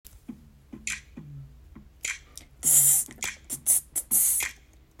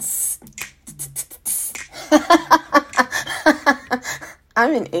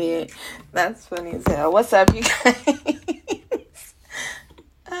I'm an idiot. That's funny as hell. What's up, you guys?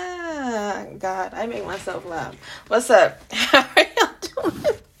 God, I make myself laugh. What's up? How are y'all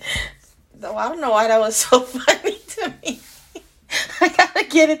doing? Though I don't know why that was so funny to me. I gotta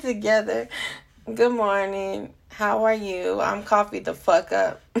get it together. Good morning. How are you? I'm coffee the fuck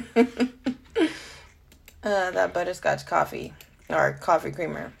up. That butterscotch coffee or coffee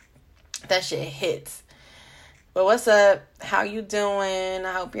creamer. That shit hits. But what's up? How you doing?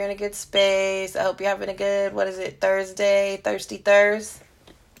 I hope you're in a good space. I hope you're having a good, Thursday? Thirsty Thursday?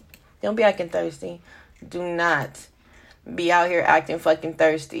 Don't be acting thirsty. Do not be out here acting fucking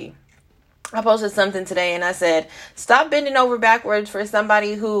thirsty. I posted something today and I said, stop bending over backwards for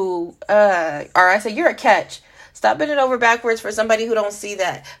somebody who, or I said, you're a catch. Stop bending over backwards for somebody who don't see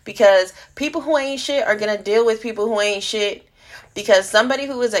that. Because people who ain't shit are going to deal with people who ain't shit. Because somebody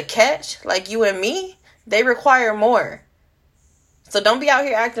who is a catch, like you and me, they require more. So don't be out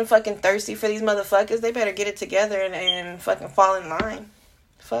here acting fucking thirsty for these motherfuckers. They better get it together and fucking fall in line.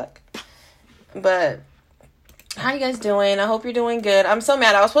 Fuck. But how you guys doing? I hope you're doing good. I'm so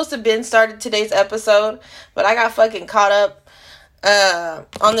mad. I was supposed to have started today's episode, but I got fucking caught up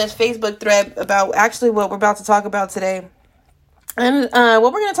on this Facebook thread about actually what we're about to talk about today. And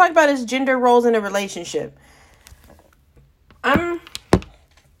what we're going to talk about is gender roles in a relationship. I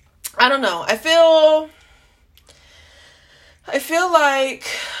don't know. I feel like,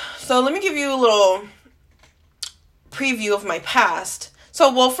 so let me give you a little preview of my past.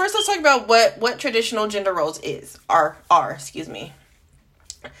 So, well, first let's talk about what traditional gender roles are.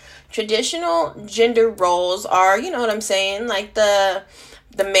 Traditional gender roles are, you know what I'm saying? Like the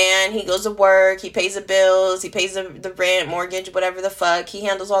man, he goes to work, he pays the bills, he pays the rent, mortgage, whatever the fuck. He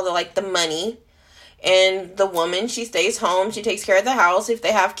handles all the money. And the woman, she stays home. She takes care of the house. If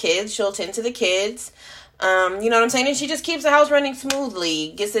they have kids, she'll tend to the kids. You know what I'm saying? And she just keeps the house running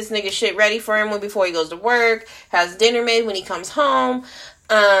smoothly. Gets this nigga shit ready for him before he goes to work. Has dinner made when he comes home.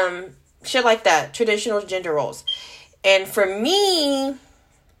 Shit like that. Traditional gender roles. And for me,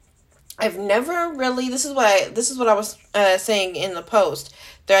 I've never really... This is what I was saying in the post.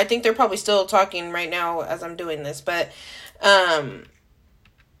 I think they're probably still talking right now as I'm doing this. But...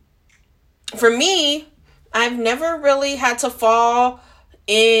 for me, I've never really had to fall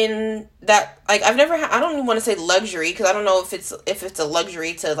in that, I don't even want to say luxury, because I don't know if it's a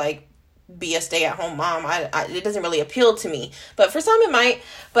luxury to, be a stay-at-home mom. It doesn't really appeal to me. But for some it might.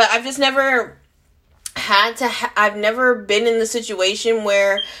 But I've just never had to, I've never been in the situation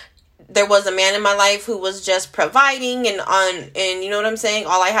where there was a man in my life who was just providing and you know what I'm saying?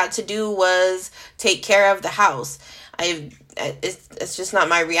 All I had to do was take care of the house. It's just not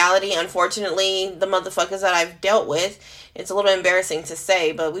my reality. Unfortunately, the motherfuckers that I've dealt with, it's a little embarrassing to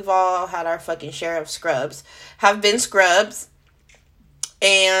say, but we've all had our fucking share of scrubs. Have been scrubs.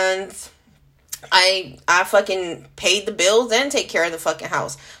 And I fucking paid the bills and take care of the fucking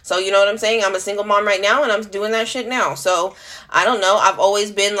house. So, you know what I'm saying? I'm a single mom right now and I'm doing that shit now. So, I don't know. I've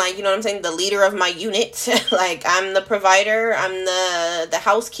always been you know what I'm saying? The leader of my unit. I'm the provider. I'm the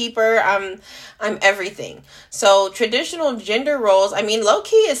housekeeper. I'm everything. So, traditional gender roles,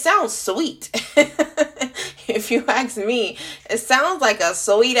 low-key, it sounds sweet. If you ask me, it sounds like a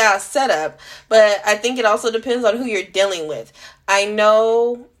sweet-ass setup. But I think it also depends on who you're dealing with. I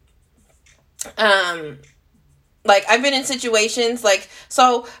know... I've been in situations,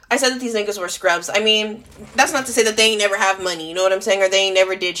 so I said that these niggas were scrubs. That's not to say that they ain't never have money, you know what I'm saying, or they ain't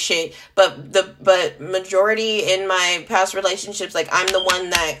never did shit, but majority in my past relationships, I'm the one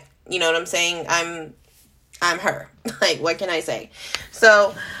that, you know what I'm saying, I'm her, what can I say?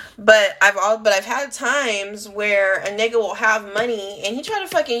 So, but I've had times where a nigga will have money, and he try to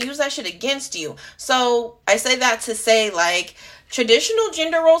fucking use that shit against you. So, I say that to say, traditional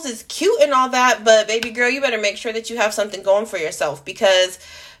gender roles is cute and all that, but baby girl, you better make sure that you have something going for yourself, because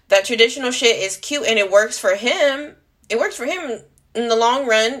that traditional shit is cute and it works for him. It works for him in the long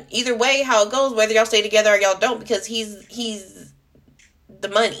run. Either way, how it goes, whether y'all stay together or y'all don't, because he's the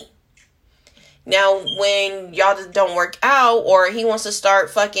money. Now, when y'all just don't work out, or he wants to start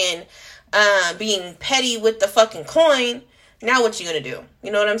fucking being petty with the fucking coin, now what you gonna do?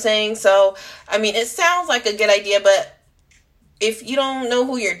 You know what I'm saying? So, it sounds like a good idea, but if you don't know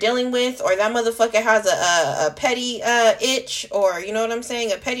who you're dealing with, or that motherfucker has a petty itch, or, you know what I'm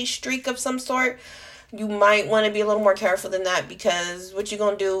saying, a petty streak of some sort, you might want to be a little more careful than that, because what you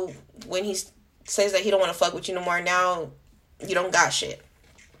gonna do when he says that he don't want to fuck with you no more? Now you don't got shit.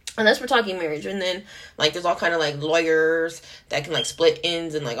 Unless we're talking marriage, and then there's all kind of lawyers that can split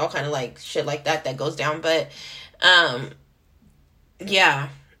ends and all kind of shit like that goes down. But yeah,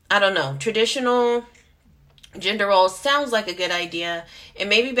 I don't know. Traditional gender roles sounds like a good idea. And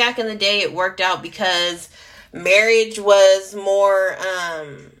maybe back in the day it worked out because marriage was more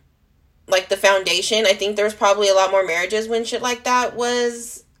like the foundation. I think there was probably a lot more marriages when shit like that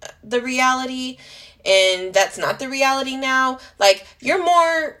was the reality, and that's not the reality now. Like, you're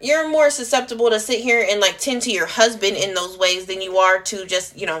more susceptible to sit here and like tend to your husband in those ways than you are to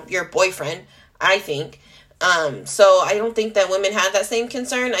just, you know, your boyfriend, I think. So I don't think that women had that same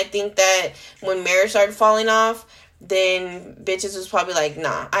concern. I think that when marriage started falling off, then bitches was probably like,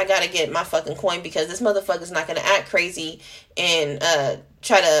 nah, I gotta get my fucking coin because this motherfucker's not gonna act crazy and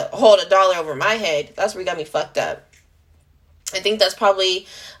try to hold a dollar over my head. That's where he got me fucked up. I think that's probably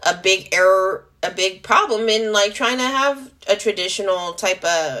a big error, a big problem in like trying to have a traditional type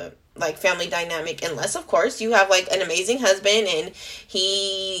of like family dynamic, unless of course you have like an amazing husband and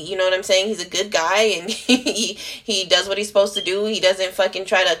he, you know what I'm saying, he's a good guy and he does what he's supposed to do. He doesn't fucking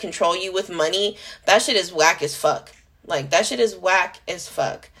try to control you with money. That shit is whack as fuck. Like, that shit is whack as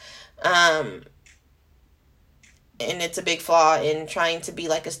fuck. And it's a big flaw in trying to be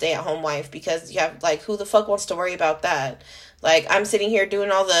like a stay-at-home wife, because you have like, who the fuck wants to worry about that? Like, I'm sitting here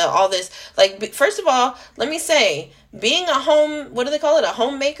doing all this. Like, first of all, let me say, being a what do they call it? A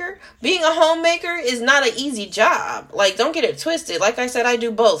homemaker? Being a homemaker is not an easy job. Like, don't get it twisted. Like I said, I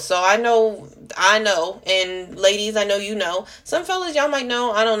do both. So I know. And ladies, I know you know. Some fellas, y'all might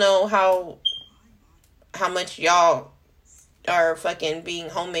know. I don't know how much y'all are fucking being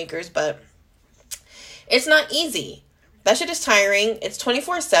homemakers, but it's not easy. That shit is tiring. It's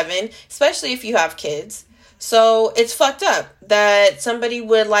 24/7, especially if you have kids. So it's fucked up that somebody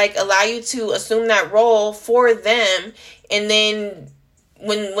would like allow you to assume that role for them, and then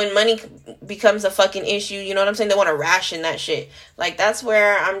when money becomes a fucking issue, you know what I'm saying, they want to ration that shit. Like, that's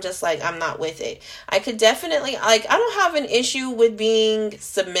where I'm just like, I'm not with it. I could definitely, like, I don't have an issue with being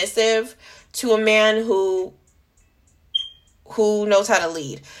submissive to a man who knows how to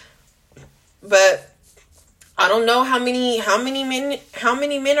lead, but I don't know how many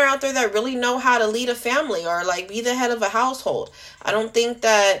men are out there that really know how to lead a family or like be the head of a household. I don't think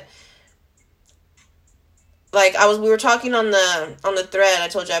that, like, we were talking on the thread. I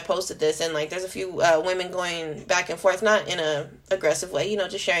told you I posted this, and like there's a few women going back and forth, not in a aggressive way, you know,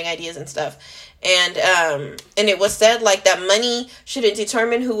 just sharing ideas and stuff. And it was said like that money shouldn't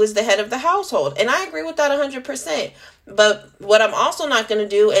determine who is the head of the household. And I agree with that 100%. But what I'm also not going to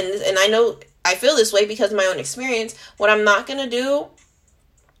do, and I know I feel this way because of my own experience, what I'm not going to do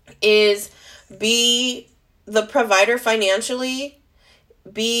is be the provider financially,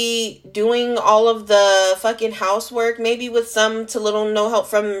 be doing all of the fucking housework, maybe with some to little no help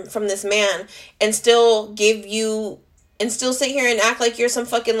from this man, and still sit here and act like you're some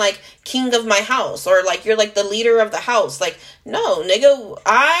fucking like king of my house, or like you're like the leader of the house. Like, no, nigga,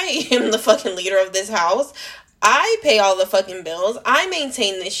 I am the fucking leader of this house. I pay all the fucking bills. I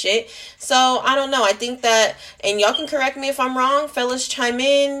maintain this shit. So, I don't know. I think that, and y'all can correct me if I'm wrong. Fellas, chime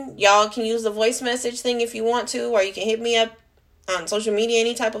in. Y'all can use the voice message thing if you want to, or you can hit me up on social media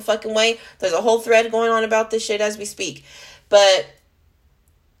any type of fucking way. There's a whole thread going on about this shit as we speak. But,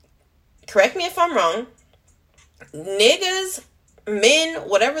 correct me if I'm wrong. Niggas, men,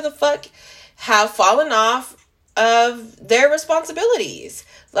 whatever the fuck, have fallen off of their responsibilities.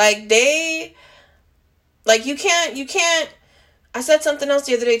 Like, you can't, I said something else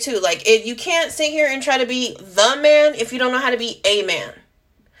the other day too. Like, you can't sit here and try to be the man if you don't know how to be a man.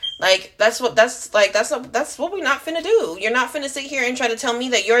 Like, that's what we're not finna do. You're not finna sit here and try to tell me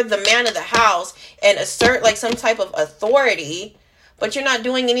that you're the man of the house and assert like some type of authority, but you're not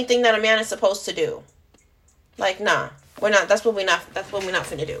doing anything that a man is supposed to do. Like, nah, we're not, that's what we're not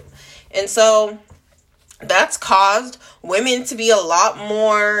finna do. And so that's caused women to be a lot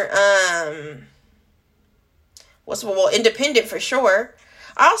more, independent for sure.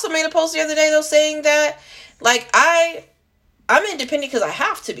 I also made a post the other day though saying that like I'm independent because I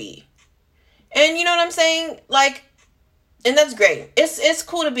have to be. And you know what I'm saying? Like, and that's great. It's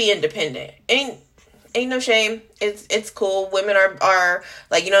cool to be independent. Ain't no shame. It's cool. Women are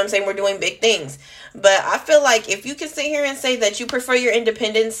like, you know what I'm saying, we're doing big things. But I feel like if you can sit here and say that you prefer your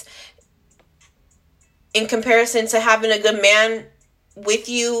independence in comparison to having a good man with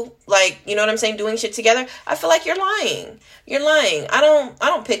you, like, you know what I'm saying, doing shit together, I feel like you're lying. I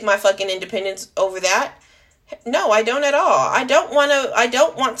don't pick my fucking independence over that. No, I don't at all. I don't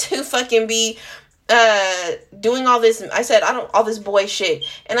want to fucking be doing all this. I said all this boy shit,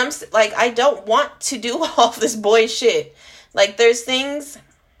 and I'm like, I don't want to do all this boy shit. Like, there's things,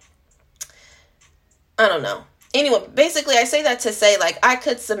 I don't know. Anyway, basically I say that to say like I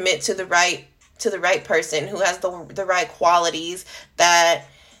could submit to the right person who has the right qualities that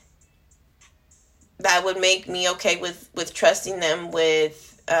that would make me okay with trusting them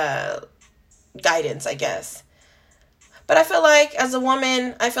with guidance, I guess. But I feel like as a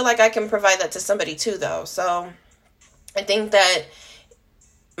woman, I feel like I can provide that to somebody too, though. So I think that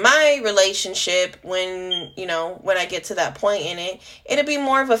my relationship, when I get to that point in it, it'll be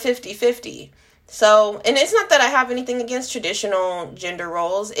more of a 50-50. So, and it's not that I have anything against traditional gender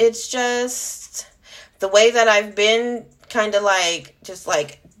roles. It's just the way that I've been kind of like, just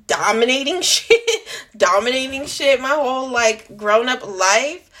like dominating shit my whole like grown up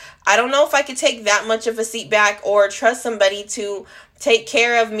life. I don't know if I could take that much of a seat back or trust somebody to take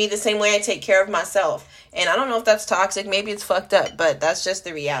care of me the same way I take care of myself. And I don't know if that's toxic. Maybe it's fucked up, but that's just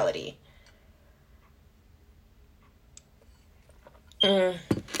the reality. That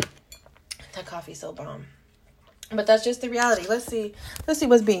coffee's so bomb. But that's just the reality. Let's see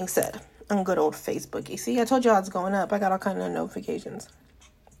what's being said on good old Facebook. You see, I told y'all it's going up. I got all kinds of notifications.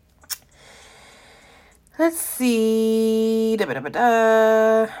 Let's see.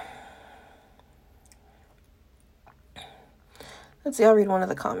 Let's see, I'll read one of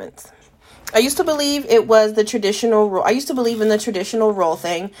the comments. I used to believe it was the traditional role. I used to believe in the traditional role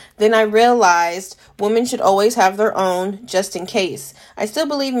thing. Then I realized women should always have their own, just in case. I still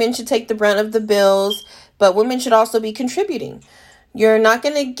believe men should take the brunt of the bills, but women should also be contributing. You're not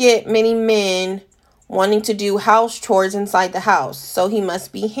going to get many men wanting to do house chores inside the house, so he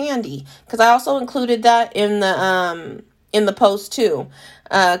must be handy. Because I also included that in the post too.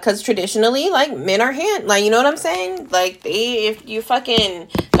 Because traditionally, like, men are like, you know what I'm saying? Like, if your fucking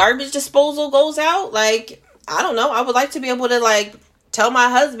garbage disposal goes out, like, I don't know, I would like to be able to, like, tell my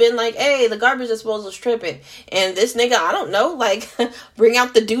husband, like, hey, the garbage disposal's tripping. And this nigga, I don't know, like, bring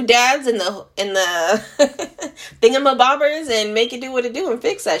out the doodads and the thingamabobbers and make it do what it do and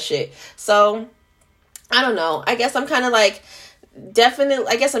fix that shit. So, I don't know. I guess I'm kind of like, definitely,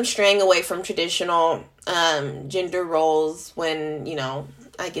 I guess I'm straying away from traditional gender roles when,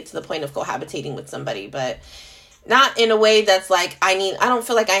 I get to the point of cohabitating with somebody, but not in a way that's like, I don't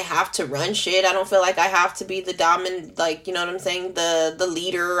feel like I have to run shit. I don't feel like I have to be the dominant, like, you know what I'm saying? The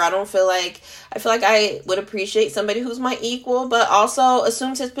leader. I feel like I would appreciate somebody who's my equal, but also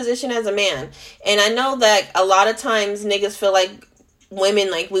assumes his position as a man. And I know that a lot of times niggas feel like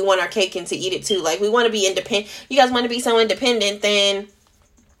women, like, we want our cake and to eat it too. Like, we want to be independent. You guys want to be so independent, then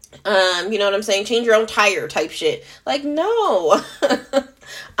you know what I'm saying? Change your own tire type shit. Like, no.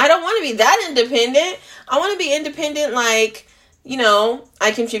 I don't want to be that independent. I want to be independent, like,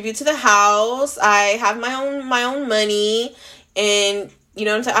 I contribute to the house. I have my own money, and you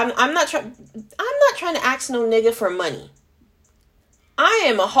know what I'm saying? I'm not trying to ask no nigga for money. I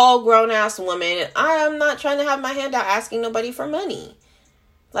am a whole grown ass woman. I am not trying to have my hand out asking nobody for money.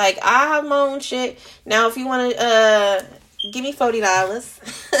 Like, I have my own shit. Now, if you want to give me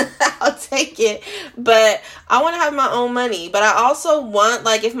 $40, I'll take it. But I want to have my own money. But I also want,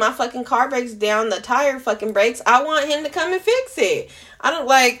 like, if my fucking car breaks down, the tire fucking breaks, I want him to come and fix it. I don't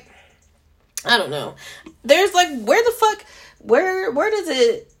know. There's, like, where does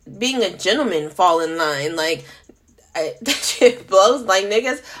it, being a gentleman fall in line? Like, that shit blows. Like,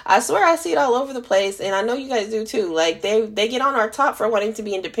 niggas, I swear I see it all over the place, and I know you guys do too. Like, they get on our top for wanting to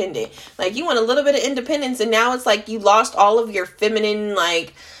be independent. Like, you want a little bit of independence, and now it's like you lost all of your feminine,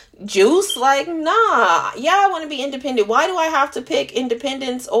 like, juice. Like, nah. Yeah, I want to be independent. Why do I have to pick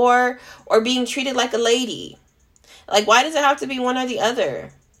independence or being treated like a lady? Like, why does it have to be one or the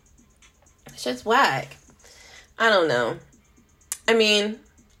other? It's just whack. I don't know. I mean,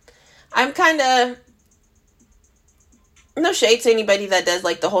 I'm kind of, no shade to anybody that does,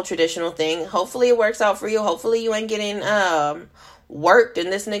 like, the whole traditional thing. Hopefully it works out for you. Hopefully you ain't getting worked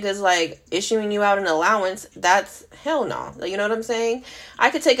and this nigga's, like, issuing you out an allowance. That's hell no. Like, you know what I'm saying? I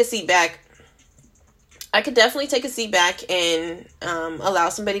could take a seat back. I could definitely take a seat back and allow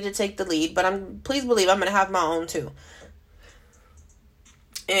somebody to take the lead. But please believe I'm going to have my own too.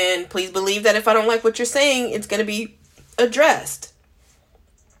 And please believe that if I don't like what you're saying, it's going to be addressed.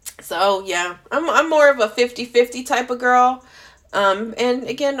 So, yeah, I'm more of a 50-50 type of girl. And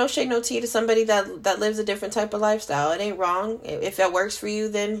again, no shade, no tea to somebody that lives a different type of lifestyle. It ain't wrong. If that works for you,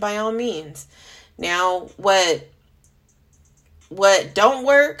 then by all means. Now, what don't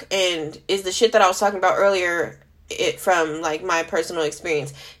work and is the shit that I was talking about earlier, from, like, my personal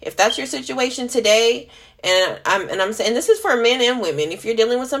experience. If that's your situation today, and I'm saying this is for men and women. If you're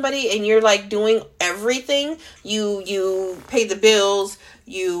dealing with somebody and you're, like, doing everything, you pay the bills,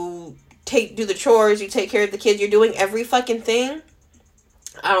 you do the chores, you take care of the kids, you're doing every fucking thing.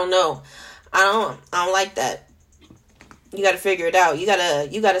 I don't know. I don't like that. You got to figure it out. You got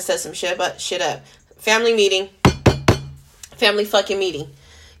to set some shit up. Family meeting. Family fucking meeting.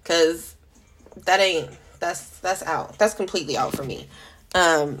 'Cause that's out. That's completely out for me.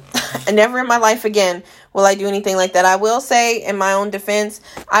 And never in my life again will I do anything like that. I will say, in my own defense,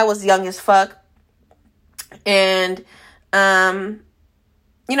 I was young as fuck. And,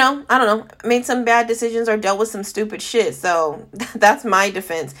 you know, I don't know, made some bad decisions or dealt with some stupid shit. So that's my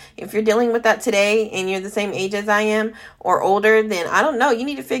defense. If you're dealing with that today and you're the same age as I am or older, then I don't know. You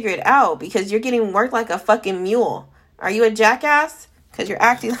need to figure it out because you're getting worked like a fucking mule. Are you a jackass? Because you're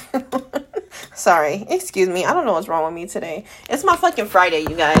acting like... Sorry. Excuse me. I don't know what's wrong with me today. It's my fucking Friday,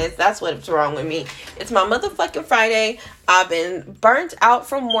 you guys. That's what's wrong with me. It's my motherfucking Friday. I've been burnt out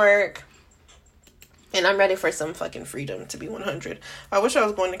from work. And I'm ready for some fucking freedom, to be 100. I wish I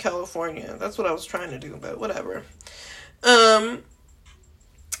was going to California. That's what I was trying to do, but whatever. But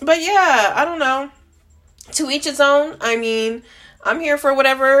yeah, I don't know. To each his own. I mean, I'm here for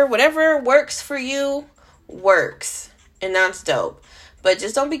whatever works for you works. And that's dope. But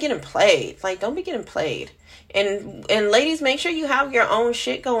just don't be getting played. Like, don't be getting played. And ladies, make sure you have your own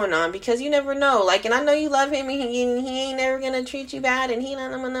shit going on because you never know. Like, and I know you love him and he ain't never gonna treat you bad and he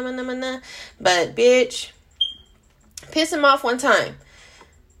but bitch, piss him off one time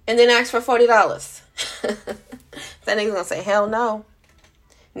and then ask for $40. That nigga's gonna say, hell no.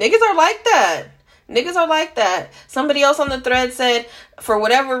 Niggas are like that. Niggas are like that. Somebody else on the thread said, for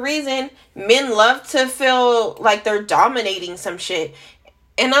whatever reason, men love to feel like they're dominating some shit.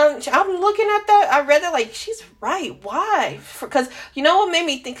 And I'm looking at that. I read that like, she's right. Why? Because you know what made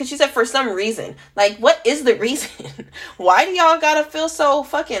me think? Because she said for some reason. Like, what is the reason? Why do y'all gotta feel so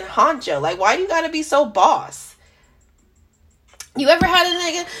fucking honcho? Like, why do you gotta be so boss? You ever had a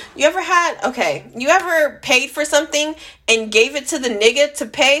nigga? You ever paid for something and gave it to the nigga to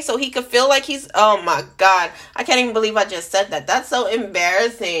pay so he could feel like he's, oh my God. I can't even believe I just said that. That's so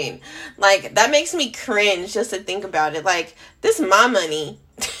embarrassing. Like, that makes me cringe just to think about it. Like, this is my money.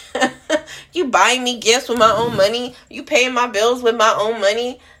 You buying me gifts with my own money. You paying my bills with my own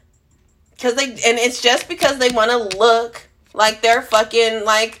money. And it's just because they want to look like they're fucking,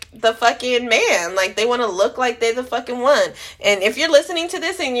 like, the fucking man. Like, they want to look like they're the fucking one. And if you're listening to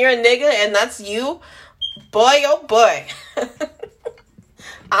this and you're a nigga and that's you, boy, oh boy.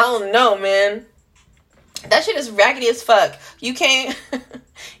 I don't know, man. That shit is raggedy as fuck. You can't...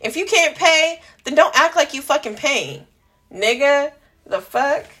 If you can't pay, then don't act like you fucking paying. Nigga, the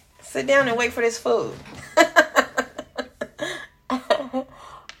fuck? Sit down and wait for this food.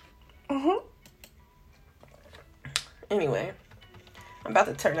 Anyway, I'm about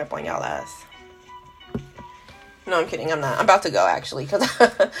to turn up on y'all ass. No, I'm kidding. I'm not. I'm about to go, actually, because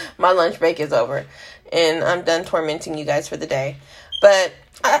my lunch break is over. And I'm done tormenting you guys for the day. But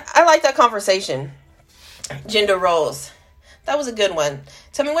I like that conversation. Gender roles. That was a good one.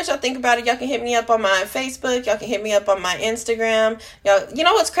 Tell me what y'all think about it. Y'all can hit me up on my Facebook. Y'all can hit me up on my Instagram. Y'all, you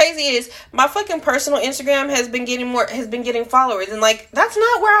know what's crazy is my fucking personal Instagram has been getting followers. And like, that's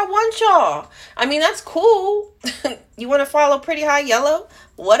not where I want y'all. I mean, that's cool. You want to follow Pretty High Yellow?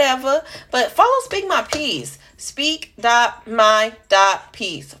 Whatever. But follow Speak My Peace. Speak.my.peace.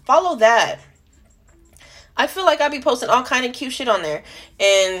 Follow that. I feel like I be posting all kind of cute shit on there.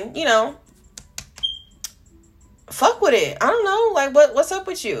 And, you know, fuck with it. I don't know. Like, what's up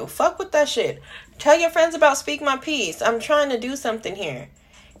with you? Fuck with that shit. Tell your friends about Speak My Peace. I'm trying to do something here.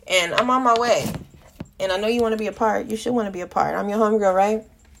 And I'm on my way. And I know you want to be a part. You should want to be a part. I'm your homegirl, right?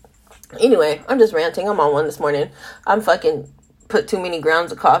 Anyway, I'm just ranting. I'm on one this morning. I'm fucking put too many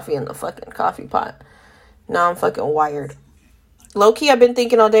grounds of coffee in the fucking coffee pot. Now I'm fucking wired. Low-key, I've been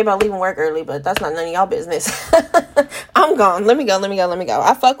thinking all day about leaving work early, but that's not none of y'all business. I'm gone. Let me go.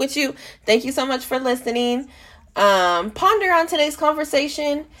 I fuck with you. Thank you so much for listening. Ponder on today's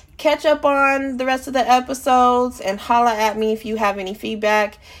conversation, catch up on the rest of the episodes, and holla at me if you have any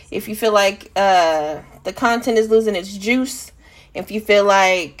feedback. If you feel like the content is losing its juice, if you feel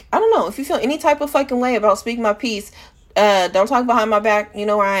like, I don't know, if you feel any type of fucking way about Speak My Peace, don't talk behind my back. You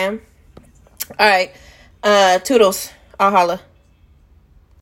know where I am. All right, toodles. I'll holla.